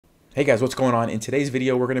Hey guys, what's going on? In today's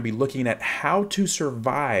video, we're going to be looking at how to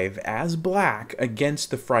survive as black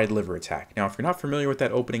against the fried liver attack. Now, if you're not familiar with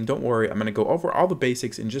that opening, don't worry. I'm going to go over all the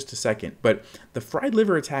basics in just a second. But the fried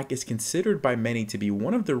liver attack is considered by many to be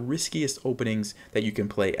one of the riskiest openings that you can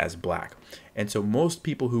play as black. And so most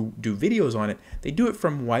people who do videos on it, they do it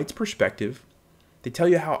from white's perspective. They tell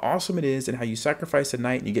you how awesome it is and how you sacrifice a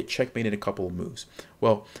knight and you get checkmated a couple of moves.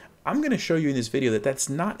 Well, I'm going to show you in this video that that's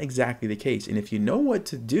not exactly the case. And if you know what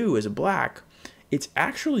to do as a black, it's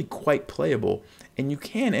actually quite playable and you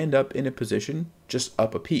can end up in a position just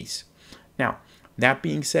up a piece. Now, that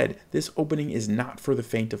being said, this opening is not for the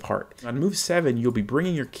faint of heart. On move 7, you'll be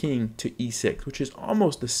bringing your king to e6, which is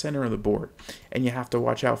almost the center of the board. And you have to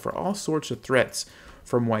watch out for all sorts of threats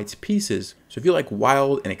from white's pieces. So if you like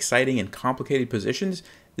wild and exciting and complicated positions,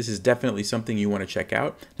 this is definitely something you want to check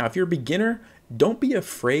out. Now, if you're a beginner, don't be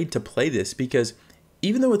afraid to play this because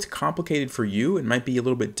even though it's complicated for you, it might be a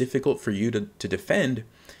little bit difficult for you to defend,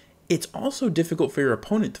 it's also difficult for your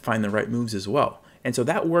opponent to find the right moves as well. And so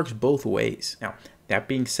that works both ways. Now, that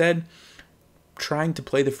being said, trying to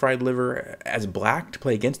play the fried liver as black, to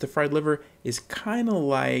play against the fried liver, is kind of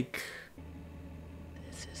like...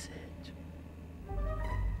 this is it.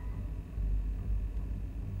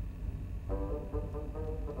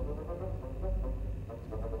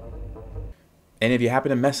 And if you happen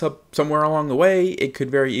to mess up somewhere along the way, it could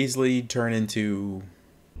very easily turn into...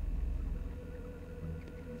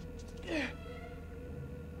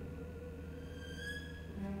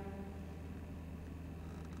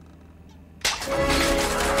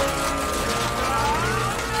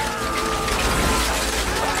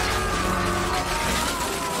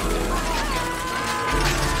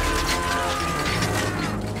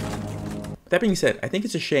 That being said, I think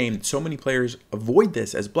it's a shame so many players avoid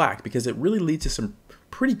this as black because it really leads to some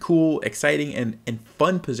pretty cool, exciting, and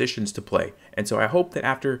fun positions to play. And so I hope that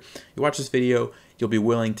after you watch this video, you'll be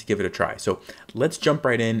willing to give it a try. So let's jump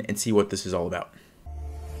right in and see what this is all about.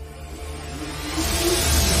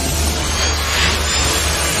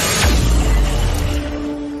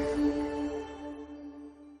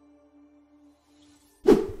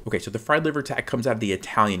 Okay, so the fried liver attack comes out of the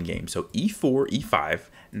Italian game. So e4, e5,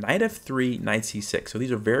 knight f3, knight c6. So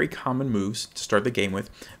these are very common moves to start the game with.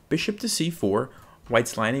 Bishop to c4,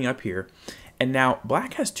 white's lining up here. And now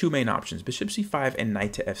black has two main options, bishop c5 and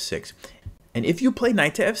knight to f6. And if you play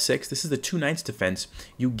knight to f6, this is the two knights defense,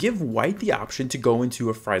 you give white the option to go into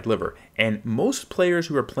a fried liver. And most players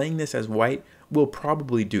who are playing this as white will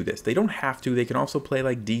probably do this. They don't have to. They can also play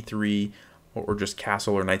like d3 or just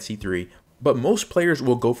castle or knight c3. But most players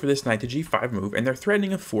will go for this knight to g5 move, and they're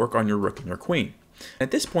threatening a fork on your rook and your queen. At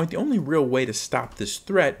this point, the only real way to stop this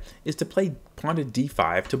threat is to play pawn to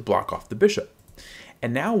d5 to block off the bishop.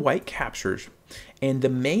 And now white captures, and the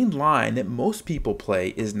main line that most people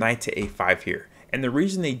play is knight to a5 here. And the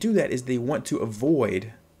reason they do that is they want to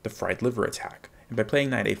avoid the fried liver attack. And by playing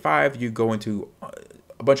knight a5, you go into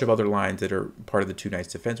a bunch of other lines that are part of the two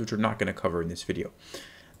knights defense, which we're not going to cover in this video.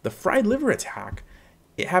 The fried liver attack,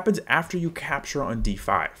 it happens after you capture on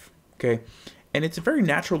d5, okay? And it's a very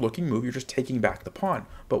natural looking move. You're just taking back the pawn.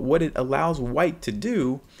 But what it allows white to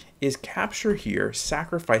do is capture here,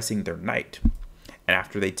 sacrificing their knight. And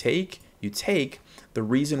after they take, you take. The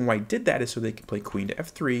reason white did that is so they can play queen to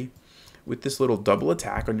f3 with this little double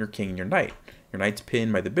attack on your king and your knight. Your knight's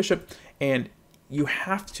pinned by the bishop, and you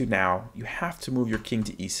have to move your king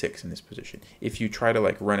to e6 in this position. If you try to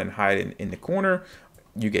like run and hide in the corner,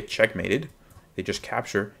 you get checkmated. They just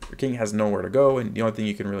capture, your king has nowhere to go, and the only thing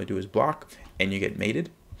you can really do is block, and you get mated.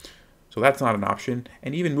 So that's not an option,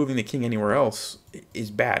 and even moving the king anywhere else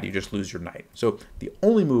is bad. You just lose your knight. So the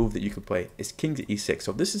only move that you can play is king to e6.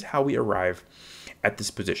 So this is how we arrive at this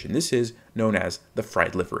position. This is known as the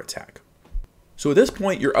fried liver attack. So at this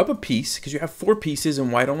point, you're up a piece, because you have 4 pieces,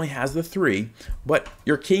 and white only has the 3, but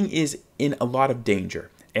your king is in a lot of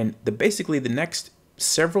danger. And basically the next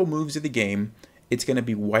several moves of the game, it's going to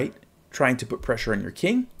be white trying to put pressure on your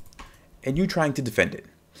king, and you trying to defend it.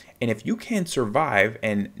 And if you can survive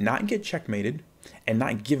and not get checkmated, and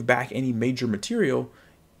not give back any major material,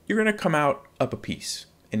 you're going to come out up a piece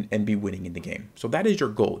and be winning in the game. So that is your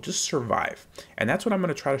goal, just survive. And that's what I'm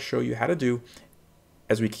going to try to show you how to do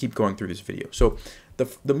as we keep going through this video. So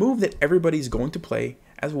the move that everybody's going to play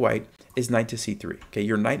as white is knight to c3. Okay,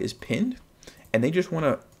 your knight is pinned, and they just want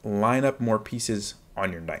to line up more pieces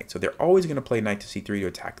on your knight. So they're always going to play knight to c3 to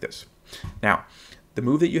attack this. Now, the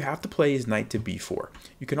move that you have to play is knight to b4.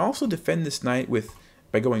 You can also defend this knight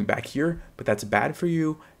by going back here, but that's bad for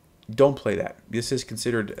you. Don't play that. This is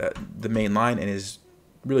considered the main line and is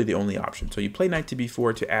really the only option. So you play knight to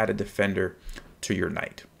b4 to add a defender to your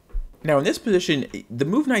knight. Now in this position, the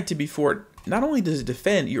move knight to b4, not only does it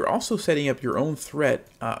defend, you're also setting up your own threat,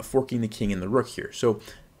 forking the king and the rook here. So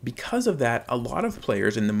because of that, a lot of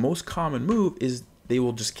players, and the most common move is they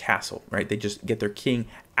will just castle, right? They just get their king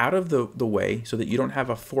out of the way so that you don't have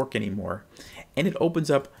a fork anymore. And it opens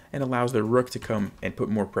up and allows their rook to come and put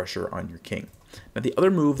more pressure on your king. Now the other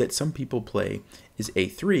move that some people play is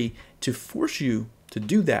a3 to force you to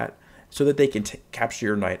do that so that they can capture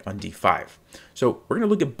your knight on d5. So we're going to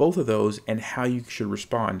look at both of those and how you should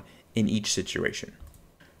respond in each situation.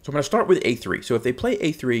 So I'm going to start with a3. So if they play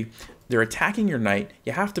a3, they're attacking your knight.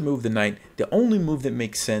 You have to move the knight. The only move that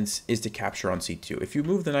makes sense is to capture on c2. If you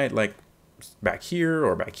move the knight like back here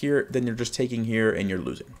or back here, then you're just taking here and you're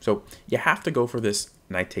losing. So you have to go for this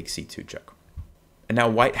knight takes c2 check. And now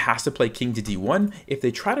white has to play king to d1. If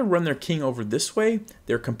they try to run their king over this way,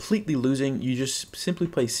 they're completely losing. You just simply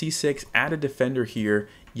play c6, add a defender here.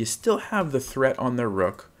 You still have the threat on their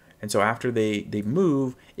rook. And so after they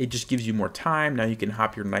move, it just gives you more time. Now you can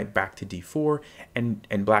hop your knight back to d4,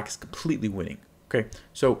 and black is completely winning. Okay,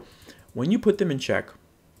 so when you put them in check,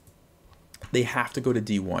 they have to go to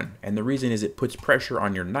d1. And the reason is it puts pressure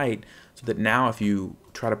on your knight so that now if you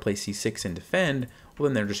try to play c6 and defend, well,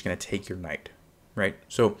 then they're just going to take your knight, right?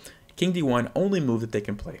 So king d1, only move that they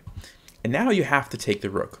can play. And now you have to take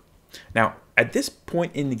the rook. Now, at this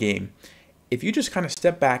point in the game, if you just kind of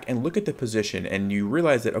step back and look at the position and you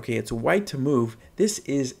realize that, okay, it's white to move, this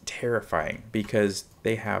is terrifying because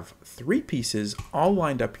they have 3 pieces all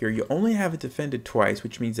lined up here. You only have it defended twice,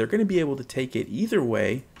 which means they're going to be able to take it either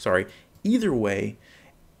way,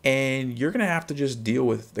 and you're going to have to just deal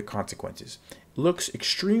with the consequences. It looks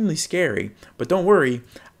extremely scary, but don't worry.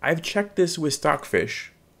 I've checked this with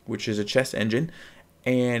Stockfish, which is a chess engine,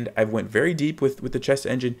 and I've went very deep with the chess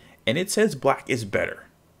engine, and it says black is better.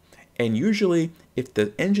 And usually, if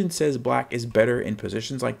the engine says black is better in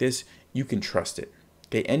positions like this, you can trust it.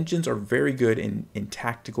 Okay, engines are very good in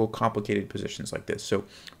tactical, complicated positions like this. So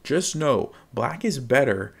just know black is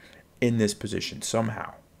better in this position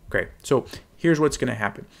somehow. Okay, so here's what's going to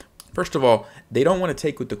happen. First of all, they don't want to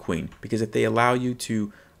take with the queen, because if they allow you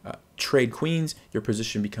to trade queens, your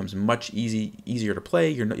position becomes much easier to play.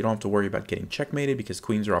 You don't have to worry about getting checkmated because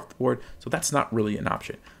queens are off the board. So that's not really an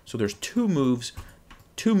option. So there's two moves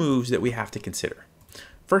that we have to consider.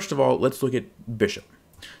 First of all, let's look at bishop.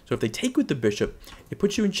 So if they take with the bishop, it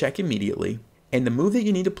puts you in check immediately, and the move that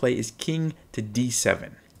you need to play is king to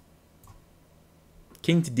d7.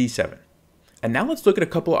 King to d7. And now let's look at a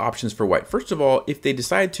couple of options for white. First of all, if they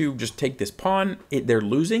decide to just take this pawn, they're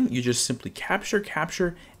losing. You just simply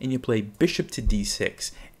capture, and you play bishop to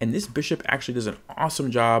d6. And this bishop actually does an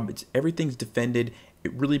awesome job. Everything's defended.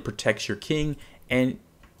 It really protects your king, and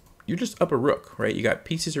you're just up a rook, right? You got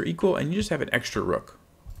pieces are equal, and you just have an extra rook.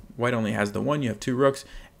 White only has the one, you have 2 rooks.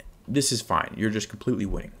 This is fine. You're just completely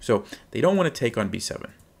winning. So they don't want to take on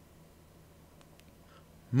b7.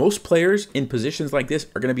 Most players in positions like this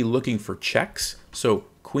are going to be looking for checks. So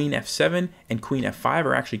queen f7 and queen f5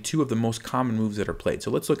 are actually 2 of the most common moves that are played.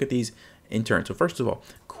 So let's look at these in turn. So first of all,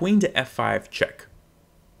 queen to f5 check.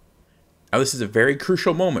 Now this is a very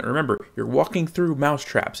crucial moment. Remember, you're walking through mouse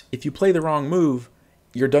traps. If you play the wrong move,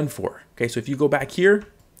 you're done for. Okay, so if you go back here,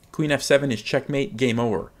 queen f7 is checkmate, game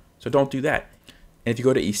over. So don't do that. And if you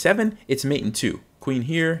go to e7, it's mate in 2. Queen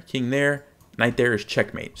here, king there, knight there is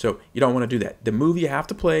checkmate. So you don't want to do that. The move you have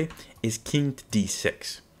to play is king to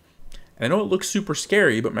d6. And I know it looks super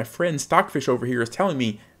scary, but my friend Stockfish over here is telling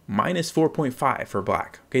me minus 4.5 for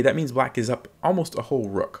black. Okay, that means black is up almost a whole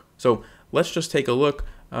rook. So let's just take a look.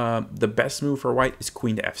 The best move for white is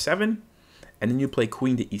queen to f7. And then you play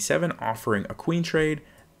queen to e7, offering a queen trade,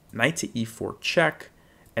 knight to e4 check,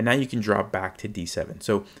 and now you can drop back to d7.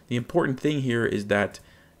 So the important thing here is that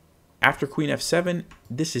after queen f7,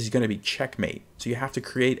 this is going to be checkmate. So you have to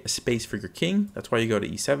create a space for your king. That's why you go to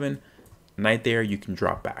e7, knight there, you can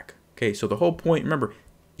drop back. Okay, so the whole point, remember,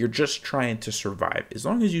 you're just trying to survive. As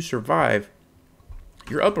long as you survive,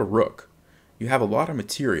 you're up a rook. You have a lot of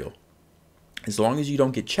material. As long as you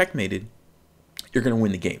don't get checkmated, you're going to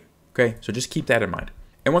win the game. Okay, so just keep that in mind.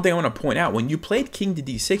 And one thing I want to point out, when you played king to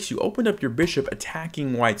d6, you opened up your bishop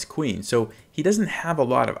attacking white's queen. So he doesn't have a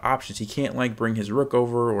lot of options. He can't like bring his rook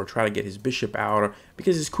over or try to get his bishop out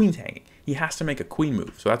because his queen's hanging. He has to make a queen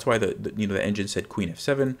move. So that's why the engine said queen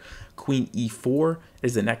f7, queen e4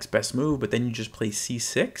 is the next best move, but then you just play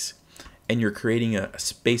c6 and you're creating a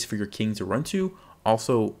space for your king to run to,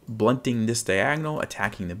 also blunting this diagonal,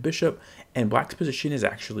 attacking the bishop, and black's position is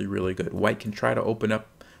actually really good. White can try to open up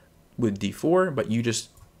with d4, but you just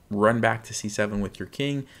run back to c7 with your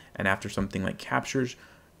king, and after something like captures,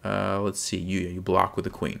 let's see, you block with the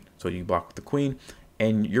queen. So you block with the queen,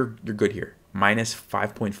 and you're good here. Minus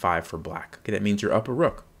 5.5 for black. Okay, that means you're up a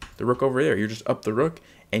rook. The rook over there, you're just up the rook,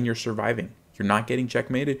 and you're surviving. You're not getting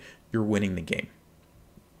checkmated. You're winning the game.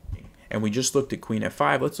 And we just looked at queen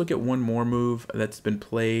f5. Let's look at one more move that's been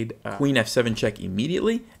played. Queen f7 check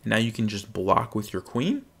immediately. And now you can just block with your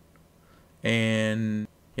queen. And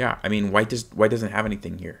yeah, I mean, white doesn't have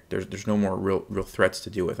anything here. There's no more real threats to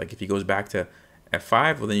deal with. Like if he goes back to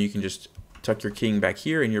f5, well then you can just tuck your king back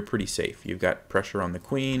here and you're pretty safe. You've got pressure on the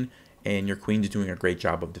queen and your queen's doing a great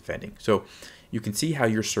job of defending. So you can see how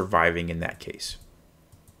you're surviving in that case.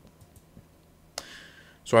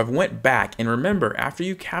 So I've went back, and remember, after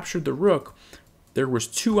you captured the rook, there was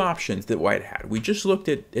two options that white had. We just looked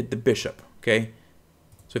at the bishop, okay?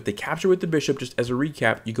 So if they capture with the bishop, just as a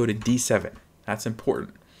recap, you go to d7. That's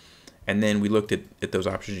important. And then we looked at those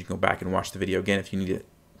options. You can go back and watch the video again if you need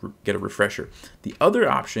to get a refresher. The other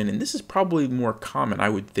option, and this is probably more common, I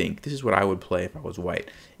would think, this is what I would play if I was white,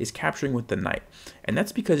 is capturing with the knight. And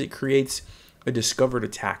that's because it creates a discovered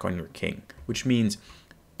attack on your king, which means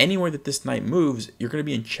anywhere that this knight moves, you're going to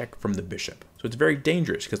be in check from the bishop. So it's very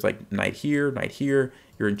dangerous because like knight here,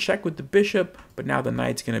 you're in check with the bishop, but now the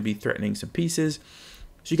knight's going to be threatening some pieces.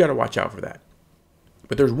 So you got to watch out for that.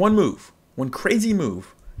 But there's one move, one crazy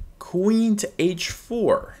move, queen to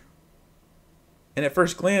h4. And at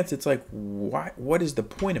first glance, it's like, what is the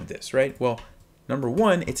point of this, right? Well, number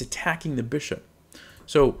one, it's attacking the bishop.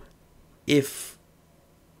 So if,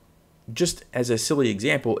 just as a silly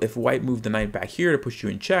example, if white moved the knight back here to push you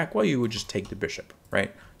in check, well, you would just take the bishop,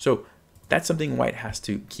 right? So that's something white has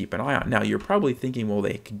to keep an eye on. Now, you're probably thinking, well,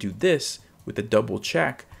 they could do this with a double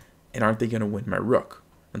check, and aren't they going to win my rook?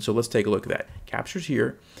 And so let's take a look at that. Captures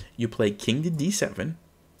here, you play king to d7,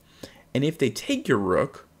 and if they take your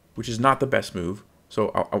rook, which is not the best move,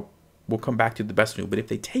 so we'll come back to the best move, but if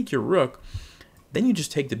they take your rook, then you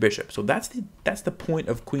just take the bishop. So that's the point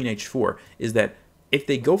of queen h4, is that if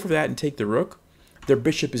they go for that and take the rook, their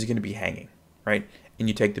bishop is going to be hanging, right? And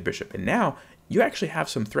you take the bishop. And now you actually have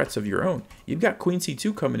some threats of your own. You've got queen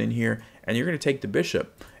c2 coming in here, and you're going to take the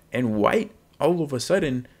bishop. And white, all of a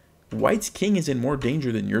sudden, white's king is in more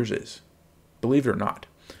danger than yours is, believe it or not.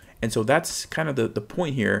 And so that's kind of the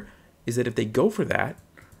point here, is that if they go for that,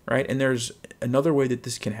 right, and there's another way that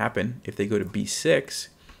this can happen, if they go to b6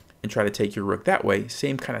 and try to take your rook that way,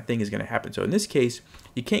 same kind of thing is going to happen. So in this case,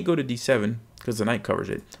 you can't go to d7 because the knight covers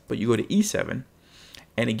it, but you go to e7,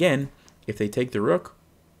 and again, if they take the rook,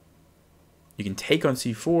 you can take on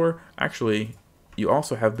c4. Actually, you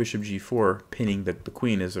also have bishop g4 pinning the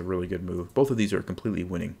queen is a really good move. Both of these are completely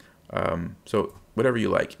winning. So whatever you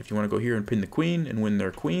like. If you want to go here and pin the queen and win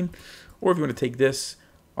their queen, or if you want to take this,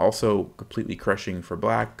 also completely crushing for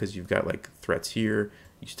black because you've got like threats here.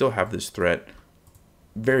 You still have this threat.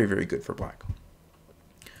 Very, very good for black.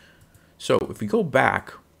 So if we go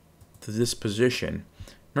back to this position,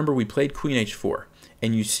 remember we played queen h4,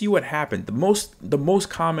 and you see what happened. The most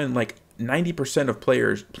common, like 90% of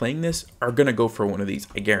players playing this are going to go for one of these.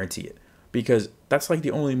 I guarantee it, because that's like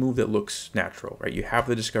the only move that looks natural, right? You have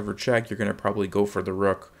the discovered check. You're going to probably go for the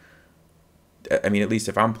rook. I mean, at least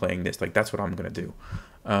if I'm playing this, like that's what I'm going to do.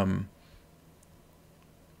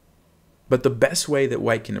 But the best way that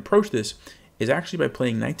white can approach this is actually by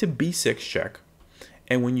playing knight to b6 check.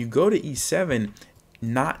 And when you go to e7,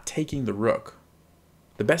 not taking the rook,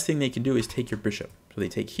 the best thing they can do is take your bishop. So they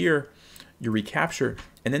take here, you recapture,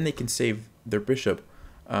 and then they can save their bishop.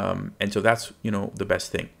 And so that's, the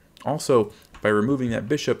best thing. Also, by removing that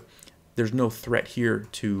bishop, there's no threat here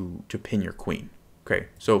to pin your queen. Okay,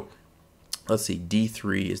 so let's see,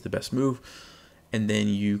 d3 is the best move. And then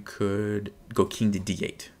you could go king to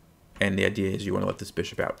d8. And the idea is you want to let this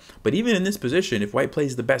bishop out. But even in this position, if white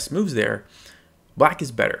plays the best moves there, black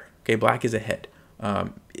is better. Okay, black is ahead.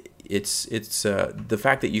 It's the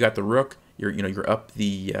fact that you got the rook. You're up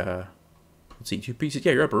the let's see, 2 pieces.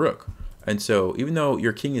 Yeah, you're up a rook. And so even though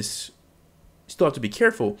your king is still have to be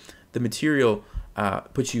careful, the material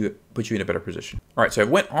puts you in a better position. All right, so I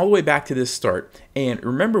went all the way back to this start, and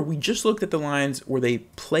remember we just looked at the lines where they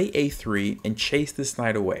play a3 and chase this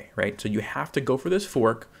knight away, right? So you have to go for this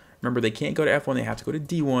fork. Remember, they can't go to f1, they have to go to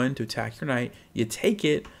d1 to attack your knight. You take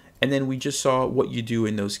it, and then we just saw what you do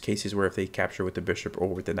in those cases where if they capture with the bishop or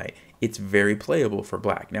with the knight. It's very playable for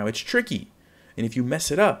black. Now, it's tricky, and if you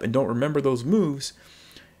mess it up and don't remember those moves,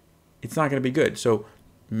 it's not going to be good. So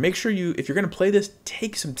make sure if you're going to play this,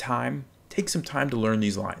 take some time to learn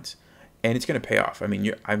these lines, and it's going to pay off. I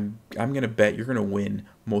mean, I'm going to bet you're going to win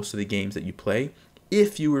most of the games that you play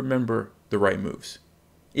if you remember the right moves.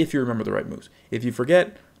 If you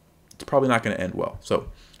forget, it's probably not going to end well. So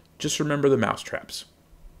just remember the mouse traps.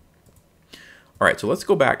 All right, so let's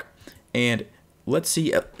go back, and let's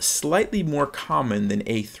see, slightly more common than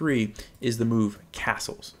a3 is the move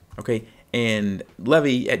castles. Okay, and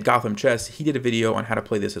Levy at Gotham Chess, he did a video on how to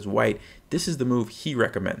play this as white. This is the move he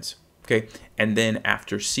recommends. Okay, and then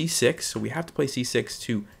after c6, so we have to play c6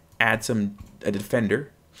 to add a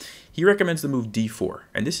defender. He recommends the move d4,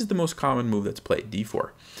 and this is the most common move that's played,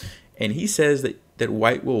 d4. And he says that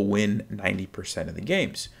white will win 90% of the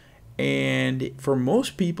games. And for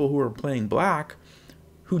most people who are playing black,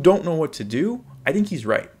 who don't know what to do, I think he's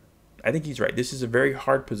right. I think he's right. This is a very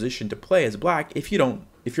hard position to play as black if you're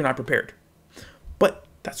not prepared. But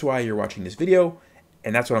that's why you're watching this video,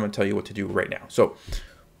 and that's what I'm going to tell you what to do right now. So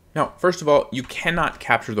now, first of all, you cannot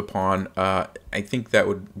capture the pawn. I think that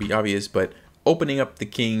would be obvious, but opening up the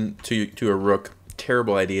king to a rook,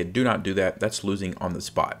 terrible idea. Do not do that. That's losing on the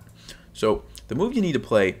spot. So the move you need to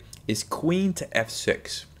play is queen to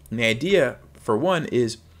f6. And the idea, for one,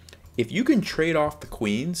 is if you can trade off the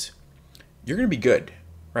queens, you're going to be good,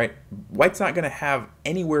 right? White's not going to have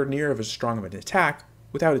anywhere near of as strong of an attack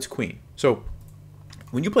without its queen. So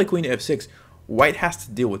when you play queen to f6, white has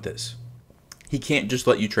to deal with this. He can't just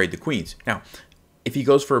let you trade the queens. Now, if he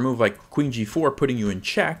goes for a move like queen g4, putting you in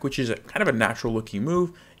check, which is kind of a natural looking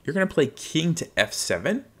move, you're going to play king to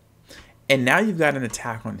f7. And now you've got an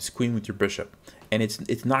attack on his queen with your bishop. And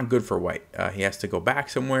it's not good for white. He has to go back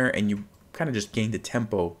somewhere, and you kind of just gain the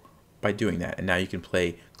tempo by doing that. And now you can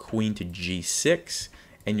play queen to g6,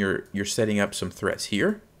 and you're setting up some threats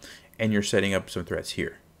here, and you're setting up some threats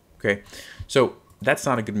here. Okay, so that's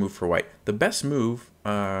not a good move for white. The best move,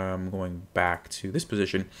 going back to this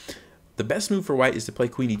position, the best move for white is to play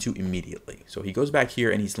queen e2 immediately. So he goes back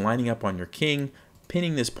here, and he's lining up on your king,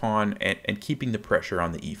 pinning this pawn, and keeping the pressure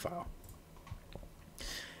on the e file.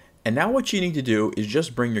 And now what you need to do is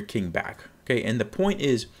just bring your king back. Okay, and the point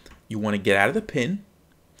is you want to get out of the pin,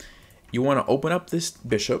 you want to open up this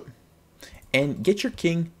bishop, and get your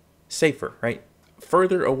king safer, right?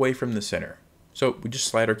 Further away from the center. So we just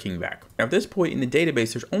slide our king back. Now at this point in the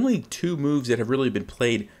database, there's only two moves that have really been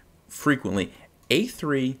played frequently,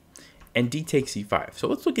 a3 and d takes e5. So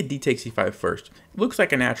let's look at d takes e5 first. It looks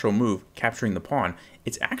like a natural move, capturing the pawn.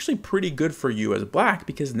 It's actually pretty good for you as black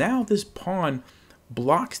because now this pawn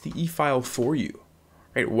blocks the e-file for you,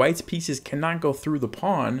 right? White's pieces cannot go through the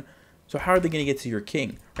pawn, so how are they going to get to your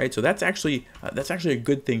king, right? So that's actually a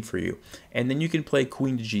good thing for you. And then you can play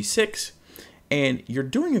queen to g6, and you're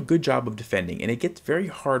doing a good job of defending, and it gets very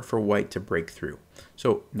hard for white to break through.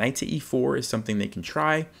 So knight to e4 is something they can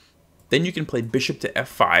try. Then you can play bishop to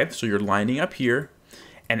f5, so you're lining up here,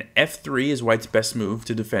 and f3 is white's best move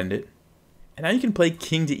to defend it. And now you can play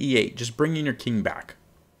king to e8, just bringing your king back.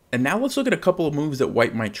 And now let's look at a couple of moves that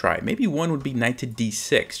white might try. Maybe one would be knight to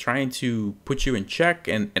d6, trying to put you in check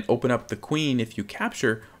and open up the queen if you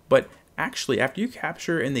capture. But actually, after you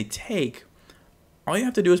capture and they take, all you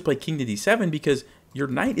have to do is play king to d7 because your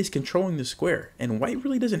knight is controlling the square. And white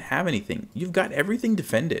really doesn't have anything. You've got everything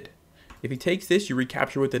defended. If he takes this, you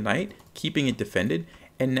recapture with the knight, keeping it defended.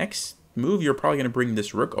 And next move, you're probably going to bring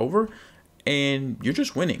this rook over, and you're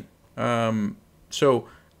just winning. So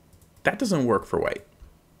that doesn't work for white.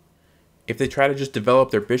 If they try to just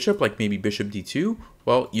develop their bishop, like maybe bishop d2,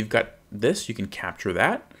 well, you've got this, you can capture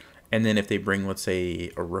that. And then if they bring, let's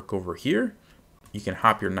say, a rook over here, you can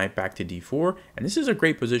hop your knight back to d4. And this is a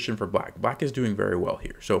great position for black. Black is doing very well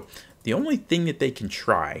here. So the only thing that they can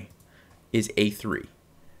try is a3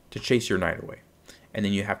 to chase your knight away. And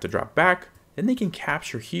then you have to drop back. Then they can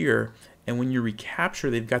capture here. And when you recapture,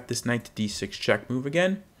 they've got this knight to d6 check move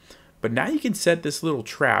again. But now you can set this little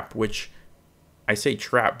trap, which I say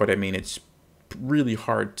trap, but I mean it's really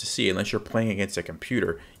hard to see unless you're playing against a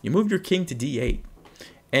computer. You move your king to d8,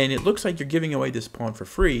 and it looks like you're giving away this pawn for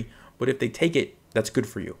free, but if they take it, that's good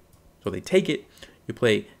for you. So they take it, you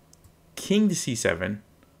play king to c7,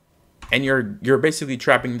 and you're basically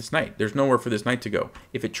trapping this knight. There's nowhere for this knight to go.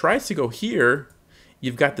 If it tries to go here,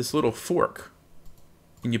 you've got this little fork,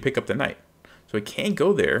 and you pick up the knight. So it can't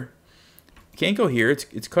go there. It can't go here.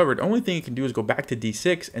 It's covered. The only thing it can do is go back to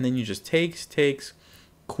d6, and then you just takes,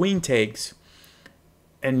 queen takes,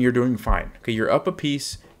 and you're doing fine. Okay, you're up a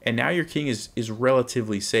piece, and now your king is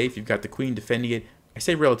relatively safe. You've got the queen defending it. I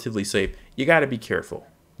say relatively safe. You got to be careful.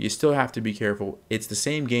 You still have to be careful. It's the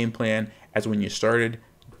same game plan as when you started.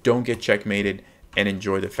 Don't get checkmated, and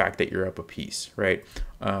enjoy the fact that you're up a piece, right?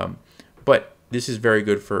 But this is very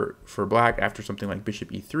good for black. After something like bishop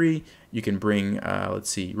e3, you can bring, let's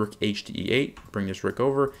see, rook h to e8, bring this rook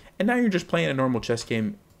over, and now you're just playing a normal chess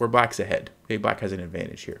game where black's ahead. Okay, black has an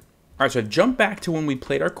advantage here. All right, so I've jumped back to when we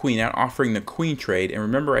played our queen out, offering the queen trade, and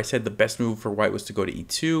remember I said the best move for white was to go to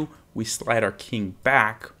e2. We slide our king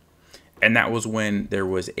back, And that was when there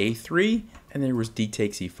was a3 and there was d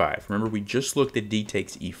takes e5. Remember, we just looked at d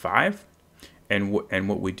takes e5 and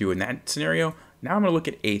what we do in that scenario. Now I'm going to look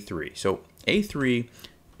at a3. So a3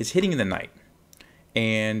 is hitting the knight.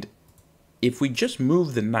 And if we just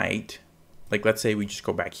move the knight, like let's say we just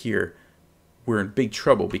go back here, we're in big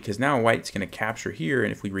trouble because now white's going to capture here.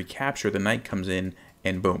 And if we recapture, the knight comes in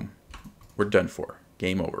and boom, we're done for.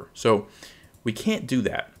 Game over. So we can't do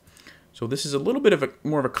that. So this is a little bit of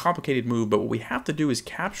more of a complicated move, but what we have to do is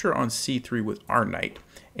capture on c3 with our knight.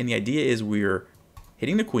 And the idea is we're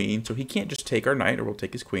hitting the queen, so he can't just take our knight or we'll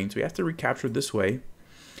take his queen. So we have to recapture this way.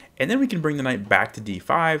 And then we can bring the knight back to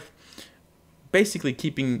d5. Basically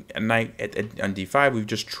keeping a knight on d5, we've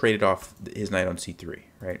just traded off his knight on c3,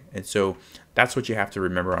 right? And so that's what you have to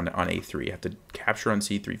remember on a3. You have to capture on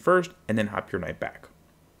c3 first and then hop your knight back.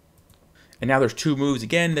 And now there's two moves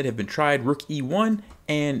again that have been tried, rook e1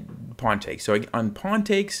 and pawn takes. So on pawn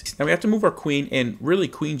takes, now we have to move our queen, and really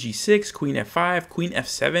queen g6, queen f5, queen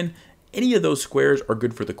f7, any of those squares are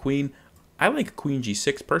good for the queen. I like queen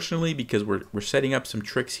g6 personally because we're setting up some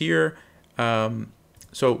tricks here. So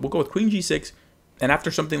we'll go with queen g6, and after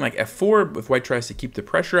something like f4, if white tries to keep the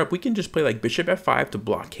pressure up, we can just play like bishop f5 to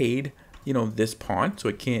blockade, you know, this pawn so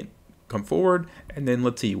it can't come forward. And then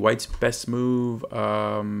let's see, white's best move,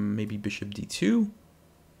 maybe bishop d2,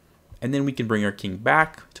 and then we can bring our king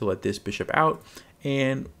back to let this bishop out,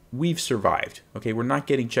 and we've survived. Okay, we're not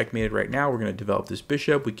getting checkmated right now. We're going to develop this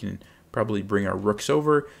bishop. We can probably bring our rooks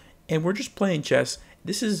over, and we're just playing chess.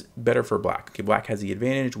 This is better for black. Okay, black has the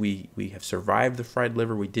advantage. We have survived the fried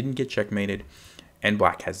liver. We didn't get checkmated, and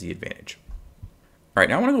black has the advantage. All right,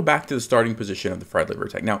 now I want to go back to the starting position of the fried liver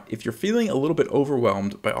attack. Now, if you're feeling a little bit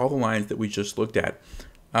overwhelmed by all the lines that we just looked at,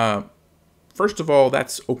 first of all,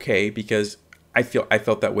 that's okay because I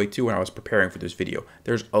felt that way too when I was preparing for this video.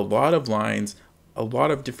 There's a lot of lines, a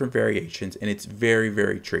lot of different variations, and it's very,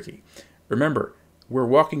 very tricky. Remember, we're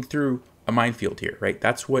walking through a minefield here, right?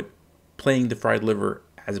 That's what playing the fried liver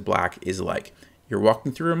as black is like. You're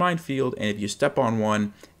walking through a minefield, and if you step on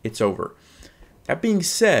one, it's over. That being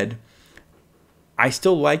said, I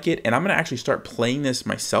still like it, and I'm going to actually start playing this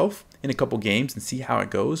myself in a couple games and see how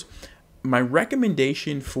it goes. My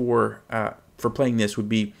recommendation for playing this would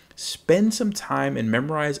be spend some time and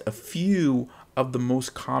memorize a few of the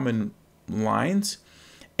most common lines,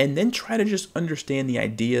 and then try to just understand the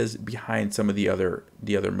ideas behind some of the other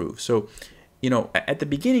moves. So, you know, at the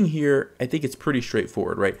beginning here, I think it's pretty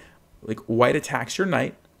straightforward, right? Like white attacks your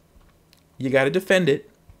knight, you got to defend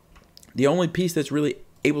it. The only piece that's really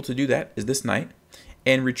able to do that is this knight.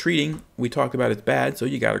 And retreating, we talked about it's bad, so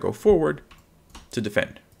you got to go forward to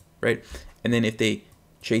defend, right? And then if they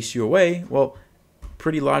chase you away, well,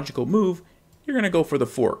 pretty logical move, you're going to go for the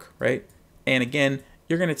fork, right? And again,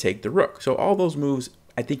 you're going to take the rook. So all those moves,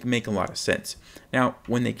 I think, make a lot of sense. Now,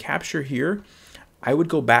 when they capture here, I would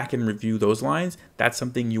go back and review those lines. That's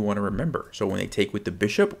something you want to remember. So when they take with the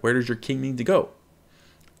bishop, where does your king need to go?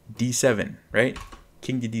 D7, right?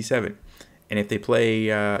 King to D7. And if they play,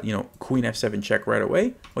 you know, queen f7 check right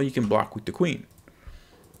away, well, you can block with the queen.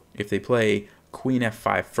 If they play queen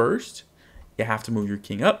f5 first, you have to move your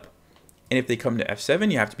king up. And if they come to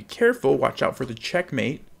f7, you have to be careful. Watch out for the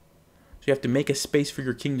checkmate. So you have to make a space for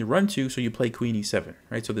your king to run to, so you play queen e7,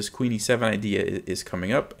 right? So this queen e7 idea is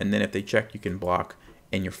coming up, and then if they check, you can block,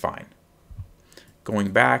 and you're fine.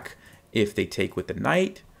 Going back, if they take with the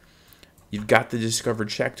knight, you've got the discovered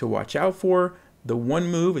check to watch out for. The one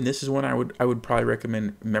move, and this is one I would probably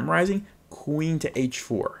recommend memorizing, queen to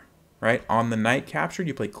h4, right? On the knight captured,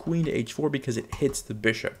 you play queen to h4 because it hits the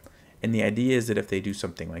bishop. And the idea is that if they do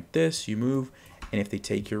something like this, you move, and if they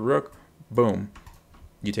take your rook, boom,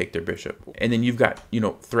 you take their bishop. And then you've got, you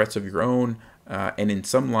know, threats of your own. And in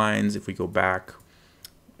some lines, if we go back,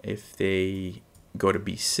 if they go to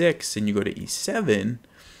b6 and you go to e7,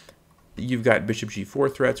 you've got bishop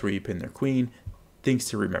g4 threats where you pin their queen. Things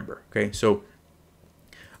to remember, okay? So,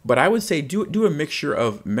 but I would say do a mixture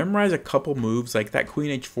of memorize a couple moves, like that queen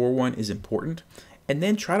h4 one is important, and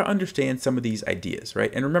then try to understand some of these ideas,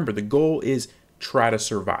 right? And remember, the goal is try to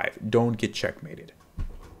survive. Don't get checkmated.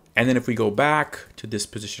 And then if we go back to this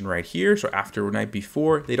position right here, so after knight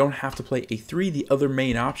b4, they don't have to play a3. The other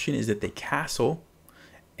main option is that they castle.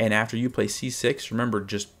 And after you play c6, remember,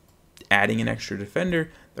 just adding an extra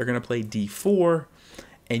defender, they're going to play d4.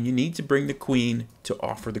 And you need to bring the queen to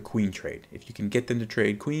offer the queen trade. If you can get them to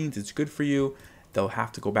trade queens, it's good for you. They'll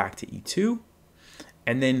have to go back to e2.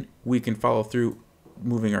 And then we can follow through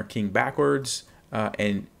moving our king backwards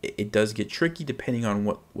and it does get tricky depending on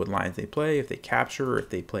what lines they play, if they capture or if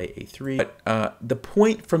they play a3. But the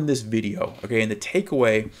point from this video, okay, and the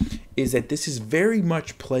takeaway is that this is very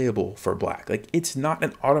much playable for black. Like, it's not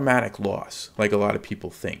an automatic loss like a lot of people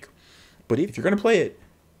think. But if you're going to play it,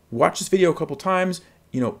 watch this video a couple times,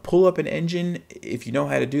 you know, pull up an engine if you know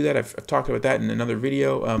how to do that. I've talked about that in another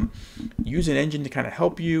video. Use an engine to kind of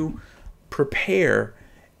help you prepare,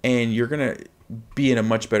 and you're going to be in a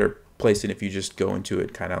much better place than if you just go into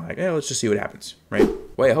it kind of like, hey, let's just see what happens, right?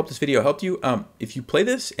 Well, I hope this video helped you. If you play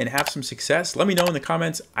this and have some success, let me know in the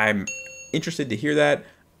comments. I'm interested to hear that.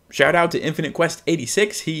 Shout out to Infinite Quest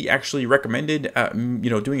 86. He actually recommended, you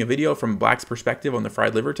know, doing a video from black's perspective on the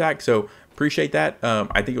fried liver tack. So appreciate that.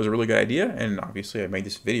 I think it was a really good idea, and obviously I made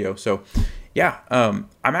this video. So yeah, I'm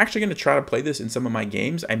actually going to try to play this in some of my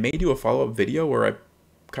games. I may do a follow-up video where I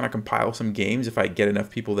kind of compile some games. If I get enough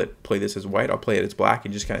people that play this as white, I'll play it as black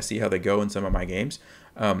and just kind of see how they go in some of my games.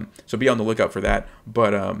 So be on the lookout for that.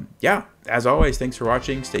 But yeah, as always, thanks for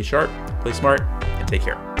watching. Stay sharp, play smart, and take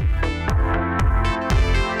care.